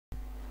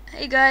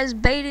Hey guys,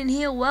 Baden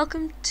here.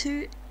 Welcome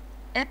to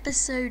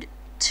episode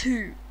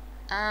 2.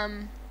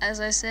 As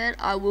I said,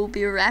 I will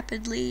be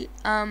rapidly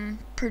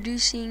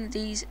producing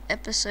these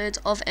episodes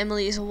of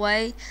Emily is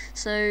Away.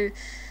 So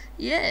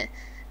yeah,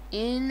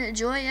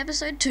 enjoy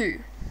episode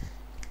 2.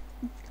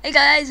 Hey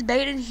guys,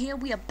 Baden here.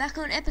 We are back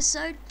on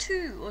episode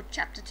 2 or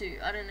chapter 2.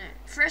 I don't know.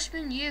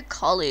 Freshman year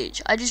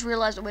college. I just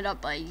realized I went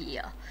up by a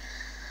year.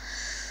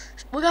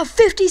 We got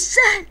 50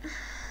 Cent.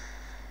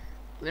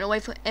 We're gonna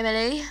wait for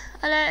Emily.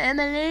 Hello,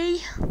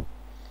 Emily.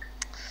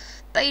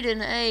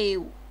 Baden, hey,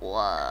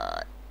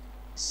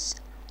 what's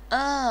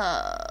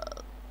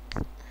up?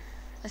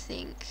 I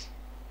think.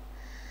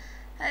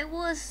 Hey,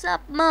 what's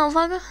up,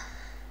 motherfucker?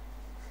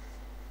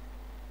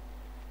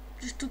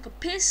 Just took a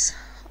piss.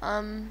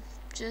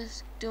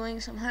 Just doing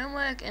some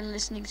homework and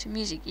listening to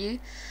music.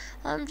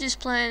 I'm just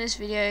playing this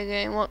video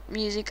game. What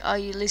music are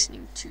you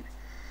listening to?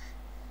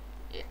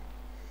 Yeah.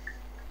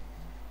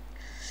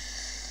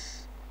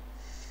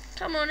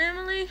 Come on,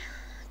 Emily.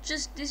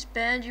 Just this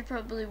band, you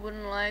probably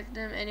wouldn't like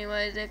them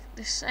anyway. They're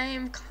the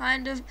same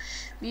kind of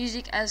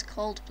music as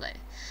Coldplay.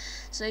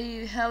 So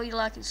how you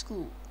like in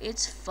school?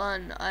 It's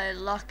fun. I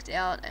lucked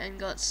out and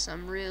got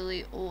some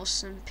really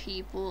awesome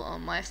people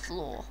on my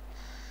floor.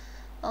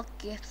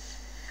 Okay.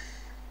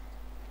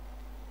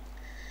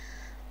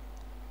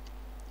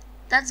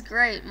 That's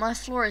great. My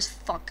floor is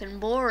fucking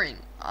boring.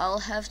 I'll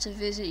have to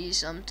visit you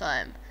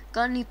sometime.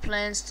 Got any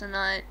plans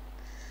tonight?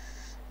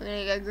 We're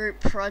gonna go group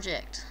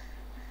project.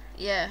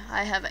 Yeah,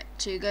 I have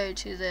to go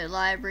to the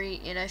library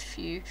in a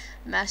few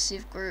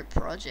massive group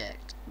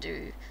project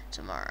due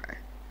tomorrow.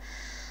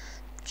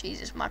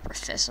 Jesus, my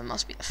professor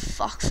must be a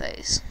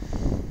fuckface.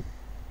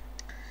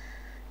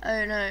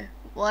 Oh no,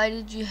 why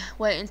did you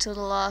wait until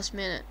the last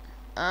minute?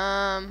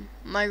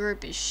 My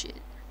group is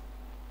shit.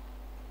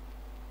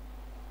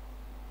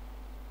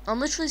 I'm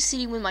literally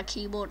sitting with my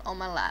keyboard on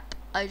my lap.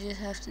 I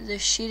just have the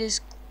shittest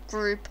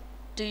group.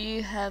 Do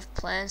you have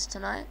plans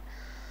tonight?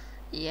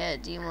 Yeah,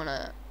 do you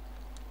wanna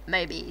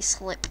maybe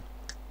slip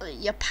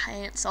your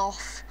pants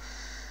off?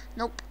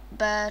 Nope,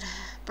 bad.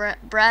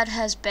 Brad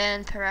has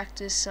band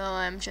practice, so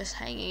I'm just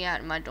hanging out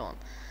in my dorm.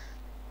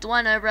 Do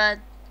I know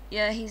Brad?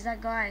 Yeah, he's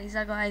that guy,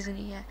 isn't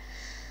he?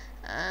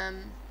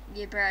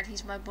 Yeah, Brad,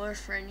 he's my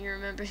boyfriend. You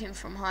remember him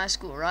from high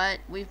school, right?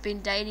 We've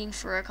been dating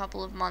for a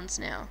couple of months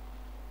now.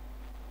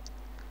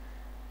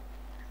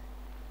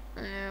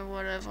 Yeah,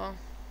 whatever.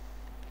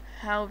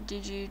 How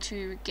did you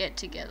two get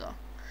together?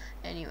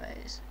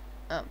 Anyways.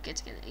 Oh, get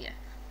together, yeah.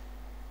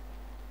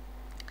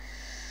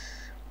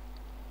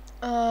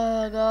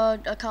 Oh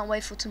god, I can't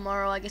wait for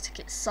tomorrow. I get to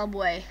get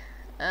Subway.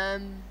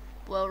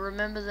 Well,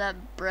 remember that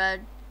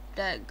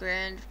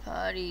grand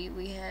party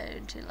we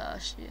had to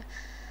last year?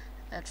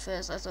 At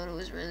first I thought it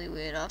was really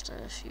weird. After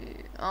a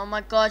few, oh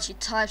my god, she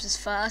types as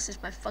fast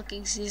as my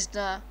fucking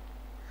sister.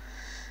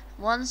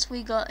 Once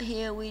we got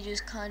here, we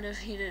just kind of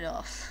hit it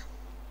off.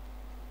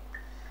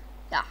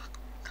 Yeah,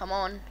 come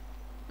on,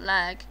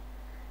 lag.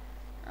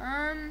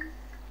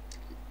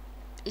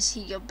 Is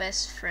he your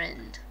best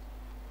friend?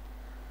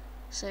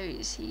 So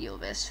is he your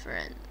best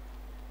friend?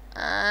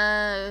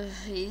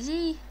 Is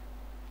he?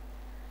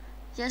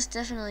 Yes,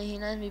 definitely. He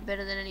knows me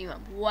better than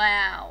anyone.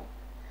 Wow.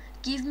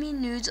 Give me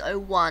nudes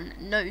 01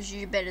 knows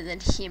you better than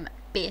him,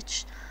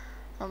 bitch.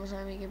 I'm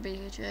sorry, he can be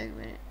a jerk,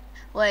 but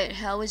wait,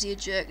 how is he a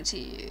jerk to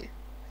you?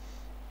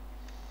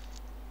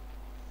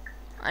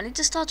 I need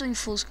to start doing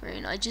full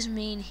screen. I just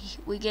mean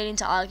we get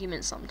into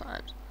arguments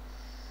sometimes.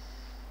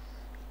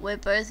 We're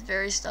both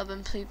very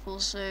stubborn people,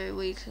 so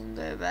we can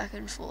go back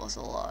and forth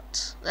a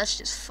lot. That's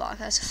just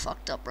that's a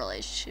fucked up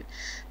relationship.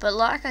 But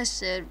like I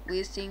said,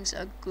 when things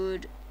are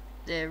good,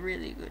 they're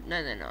really good.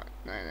 No, they're not.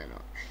 No, they're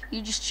not.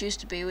 You just choose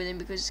to be with him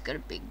because he's got a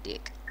big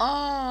dick.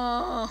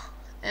 Oh,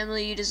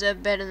 Emily, you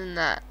deserve better than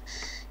that.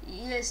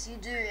 Yes, you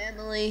do,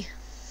 Emily.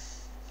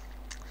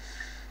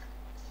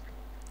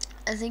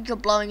 I think you're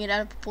blowing it out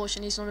of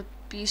proportion. He's not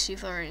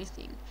abusive or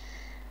anything.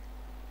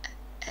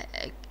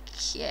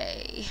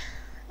 Okay.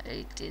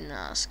 I didn't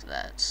ask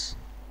that.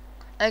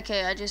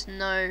 Okay, I just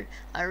know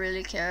I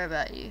really care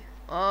about you.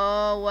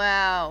 Oh,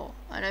 wow.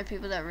 I know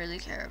people that really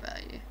care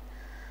about you.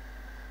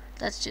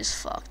 That's just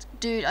fucked.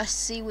 Dude, I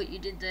see what you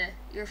did there.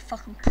 You're a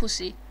fucking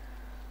pussy.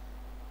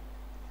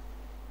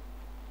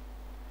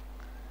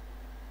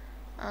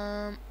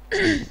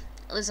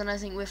 Listen, I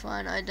think we're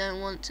fine. I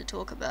don't want to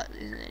talk about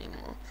this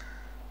anymore.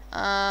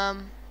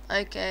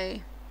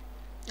 Okay.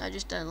 I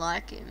just don't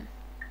like him.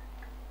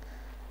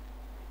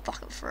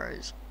 Fucking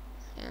froze.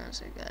 Yeah,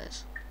 so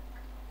guys.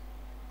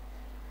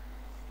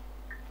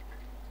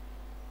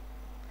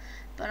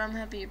 But I'm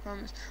happy you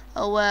promised.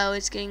 Oh wow,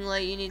 it's getting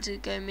late. You need to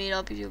go meet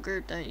up with your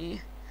group, don't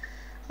you?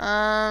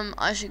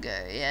 I should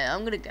go. Yeah,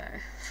 I'm gonna go.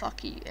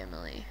 Fuck you,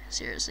 Emily.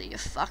 Seriously, you're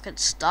fucking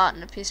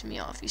starting to piss me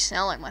off. You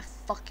sound like my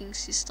fucking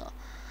sister.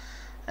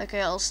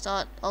 Okay, I'll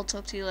talk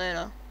to you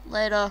later.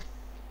 Later.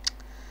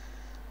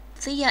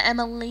 See ya,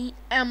 Emily.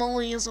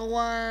 Emily is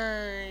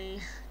away.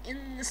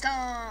 In the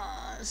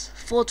stars.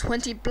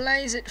 420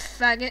 blaze it,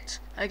 faggot.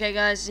 Okay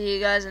guys, see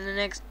you guys in the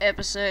next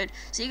episode.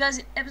 See you guys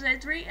in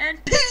episode 3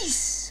 and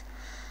peace!